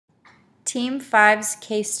Team 5's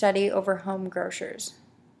case study over home grocers.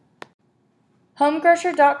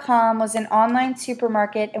 HomeGrocer.com was an online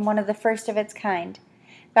supermarket and one of the first of its kind.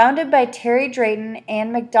 Founded by Terry Drayton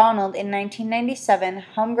and McDonald in 1997,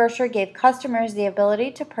 HomeGrocer gave customers the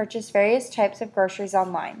ability to purchase various types of groceries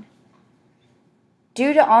online.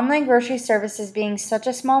 Due to online grocery services being such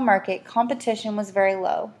a small market, competition was very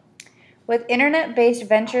low. With internet-based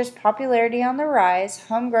ventures' popularity on the rise,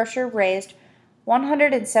 HomeGrocer raised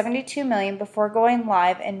 $172 million before going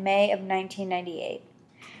live in May of 1998.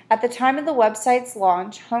 At the time of the website's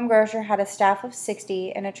launch, HomeGrocer had a staff of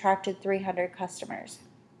 60 and attracted 300 customers.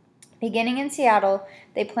 Beginning in Seattle,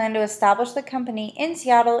 they plan to establish the company in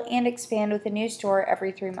Seattle and expand with a new store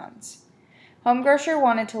every 3 months. HomeGrocer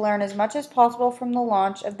wanted to learn as much as possible from the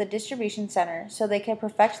launch of the distribution center so they could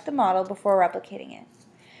perfect the model before replicating it.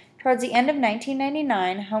 Towards the end of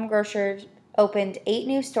 1999, HomeGrocer opened 8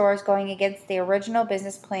 new stores, going against the original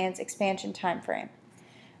business plan's expansion timeframe.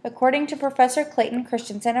 According to Professor Clayton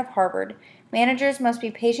Christensen of Harvard, managers must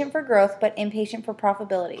be patient for growth but impatient for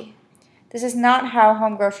profitability. This is not how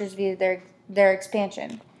HomeGrocers viewed their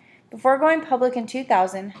expansion. Before going public in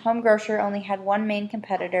 2000, HomeGrocer only had one main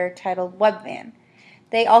competitor titled Webvan.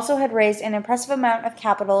 They also had raised an impressive amount of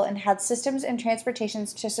capital and had systems and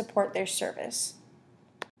transportations to support their service.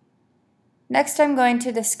 Next, I'm going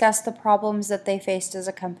to discuss the problems that they faced as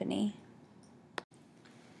a company.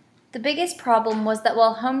 The biggest problem was that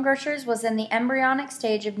while HomeGrocers was in the embryonic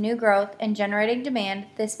stage of new growth and generating demand,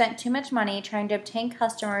 they spent too much money trying to obtain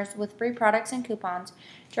customers with free products and coupons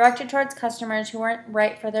directed towards customers who weren't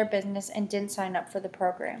right for their business and didn't sign up for the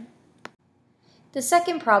program. The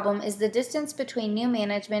second problem is the distance between new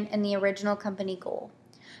management and the original company goal.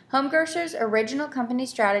 HomeGrocer's original company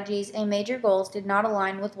strategies and major goals did not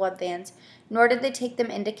align with Webvan's, nor did they take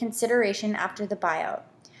them into consideration after the buyout.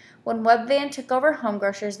 When Webvan took over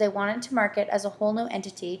HomeGrocers, they wanted to market as a whole new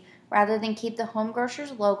entity rather than keep the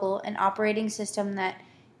HomeGrocers logo and operating system that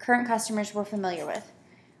current customers were familiar with.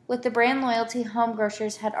 With the brand loyalty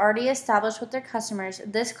HomeGrocers had already established with their customers,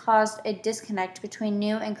 this caused a disconnect between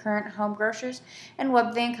new and current HomeGrocers and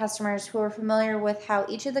Webvan customers who were familiar with how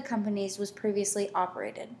each of the companies was previously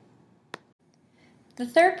operated. The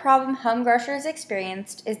third problem HomeGrocers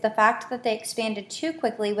experienced is the fact that they expanded too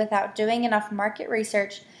quickly without doing enough market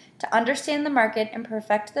research to understand the market and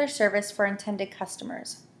perfect their service for intended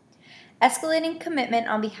customers. Escalating commitment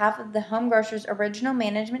on behalf of the HomeGrocer's original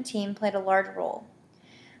management team played a large role.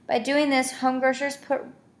 By doing this, HomeGrocers put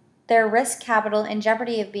their risk capital in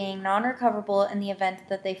jeopardy of being non-recoverable in the event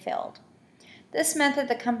that they failed. This meant that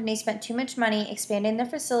the company spent too much money expanding their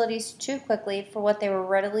facilities too quickly for what they were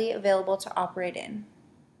readily available to operate in.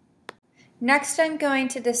 Next, I'm going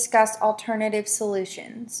to discuss alternative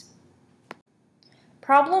solutions.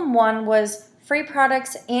 Problem 1 was free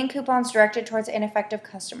products and coupons directed towards ineffective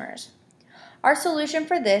customers. Our solution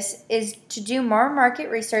for this is to do more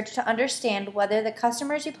market research to understand whether the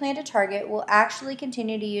customers you plan to target will actually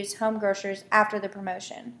continue to use HomeGrocers after the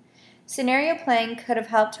promotion. Scenario playing could have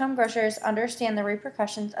helped HomeGrocers understand the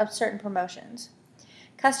repercussions of certain promotions.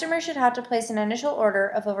 Customers should have to place an initial order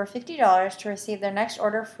of over $50 to receive their next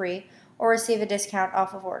order free or receive a discount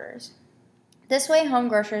off of orders. This way,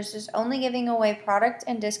 HomeGrocers is only giving away product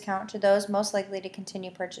and discount to those most likely to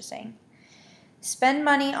continue purchasing. Spend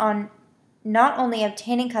money on not only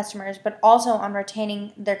obtaining customers, but also on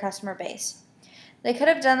retaining their customer base. They could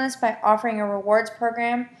have done this by offering a rewards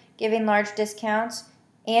program, giving large discounts,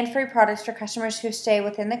 and free products for customers who stay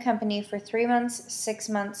within the company for 3 months, 6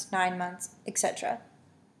 months, 9 months, etc.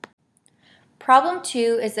 Problem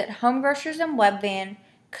 2 is that HomeGrocers and Webvan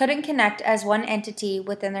couldn't connect as one entity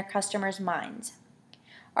within their customers' minds.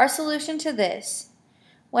 Our solution to this: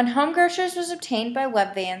 when HomeGrocers was obtained by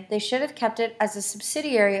Webvan, they should have kept it as a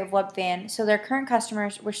subsidiary of Webvan so their current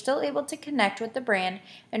customers were still able to connect with the brand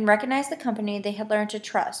and recognize the company they had learned to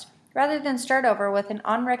trust, rather than start over with an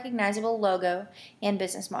unrecognizable logo and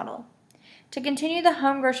business model. To continue the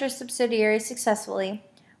HomeGrocers subsidiary successfully,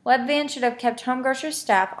 Webvan should have kept HomeGrocer's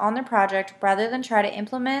staff on the project rather than try to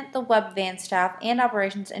implement the Webvan staff and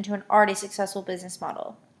operations into an already successful business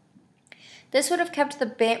model. This would have kept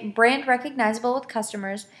the brand recognizable with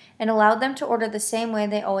customers and allowed them to order the same way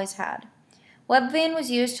they always had. Webvan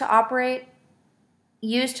was used to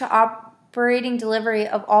operating delivery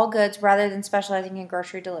of all goods rather than specializing in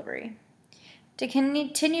grocery delivery. To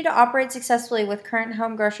continue to operate successfully with current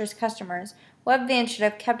HomeGrocers customers, Webvan should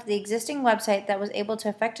have kept the existing website that was able to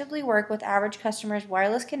effectively work with average customers'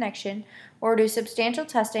 wireless connection or do substantial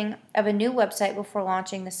testing of a new website before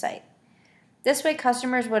launching the site. This way,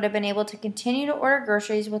 customers would have been able to continue to order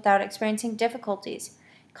groceries without experiencing difficulties,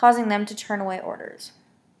 causing them to turn away orders.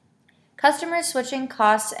 Customers' switching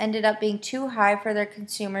costs ended up being too high for their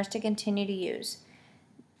consumers to continue to use.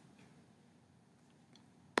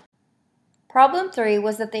 Problem 3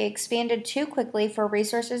 was that they expanded too quickly for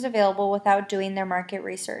resources available without doing their market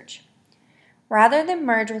research. Rather than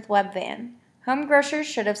merge with Webvan, home grocers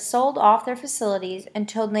should have sold off their facilities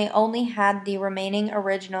until they only had the remaining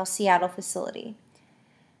original Seattle facility.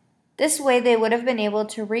 This way, they would have been able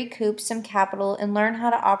to recoup some capital and learn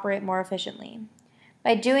how to operate more efficiently.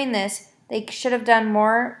 By doing this, they should have done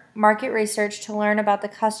more market research to learn about the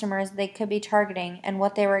customers they could be targeting and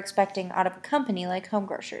what they were expecting out of a company like Home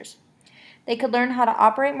Grocers. They could learn how to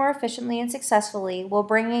operate more efficiently and successfully while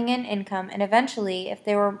bringing in income, and eventually, if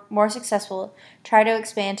they were more successful, try to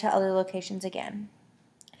expand to other locations again.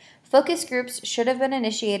 Focus groups should have been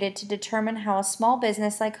initiated to determine how a small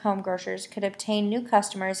business like Home Grocers could obtain new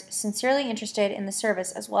customers sincerely interested in the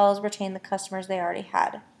service as well as retain the customers they already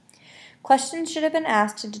had. Questions should have been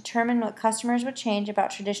asked to determine what customers would change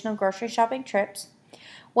about traditional grocery shopping trips,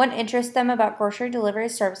 what interests them about grocery delivery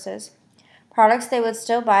services, products they would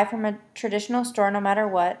still buy from a traditional store no matter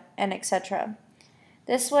what, and etc.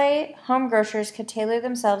 This way, Home Grocers could tailor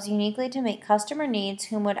themselves uniquely to meet customer needs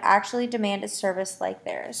whom would actually demand a service like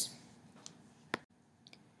theirs.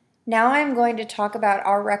 Now I'm going to talk about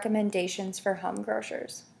our recommendations for Home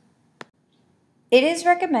Grocers. It is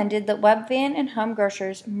recommended that Webvan and Home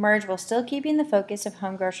Grocers merge while still keeping the focus of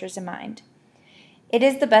Home Grocers in mind. It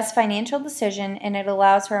is the best financial decision, and it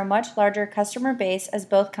allows for a much larger customer base as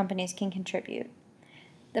both companies can contribute.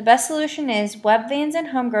 The best solution is Webvans and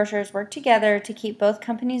Home Grocers work together to keep both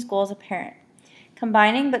companies' goals apparent,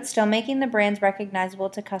 combining but still making the brands recognizable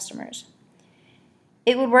to customers.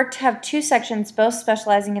 It would work to have two sections both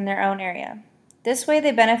specializing in their own area. This way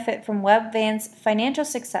they benefit from Webvan's financial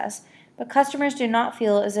success, but customers do not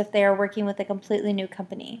feel as if they are working with a completely new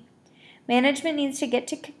company. Management needs to get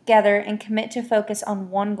together and commit to focus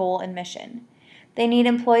on one goal and mission. They need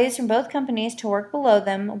employees from both companies to work below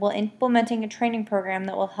them while implementing a training program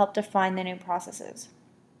that will help define the new processes.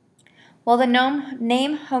 While the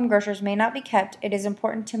name Home Grocers may not be kept, it is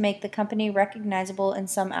important to make the company recognizable in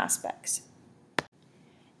some aspects.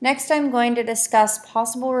 Next, I'm going to discuss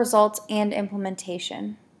possible results and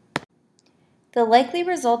implementation. The likely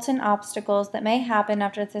results and obstacles that may happen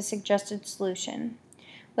after the suggested solution.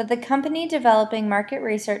 With the company developing market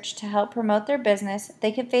research to help promote their business,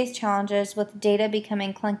 they could face challenges with data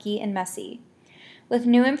becoming clunky and messy. With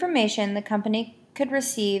new information the company could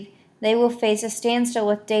receive, they will face a standstill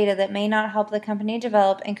with data that may not help the company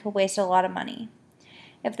develop and could waste a lot of money.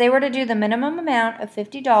 If they were to do the minimum amount of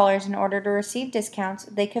 $50 in order to receive discounts,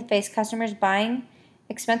 they could face customers buying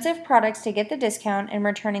expensive products to get the discount and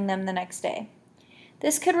returning them the next day.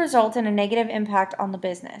 This could result in a negative impact on the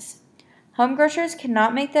business. Home Grocers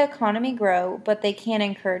cannot make the economy grow, but they can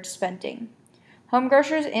encourage spending. Home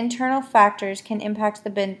Grocers' internal factors can impact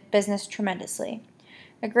the business tremendously.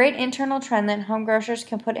 A great internal trend that Home Grocers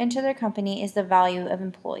can put into their company is the value of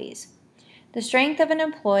employees. The strength of an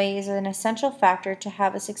employee is an essential factor to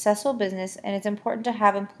have a successful business, and it's important to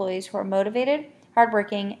have employees who are motivated,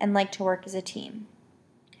 hardworking, and like to work as a team.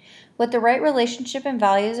 With the right relationship and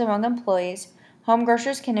values among employees, Home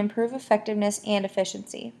Grocers can improve effectiveness and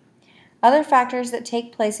efficiency. Other factors that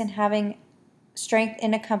take place in having strength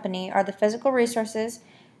in a company are the physical resources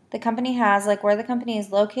the company has, like where the company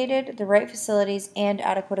is located, the right facilities, and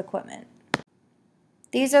adequate equipment.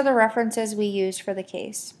 These are the references we used for the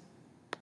case.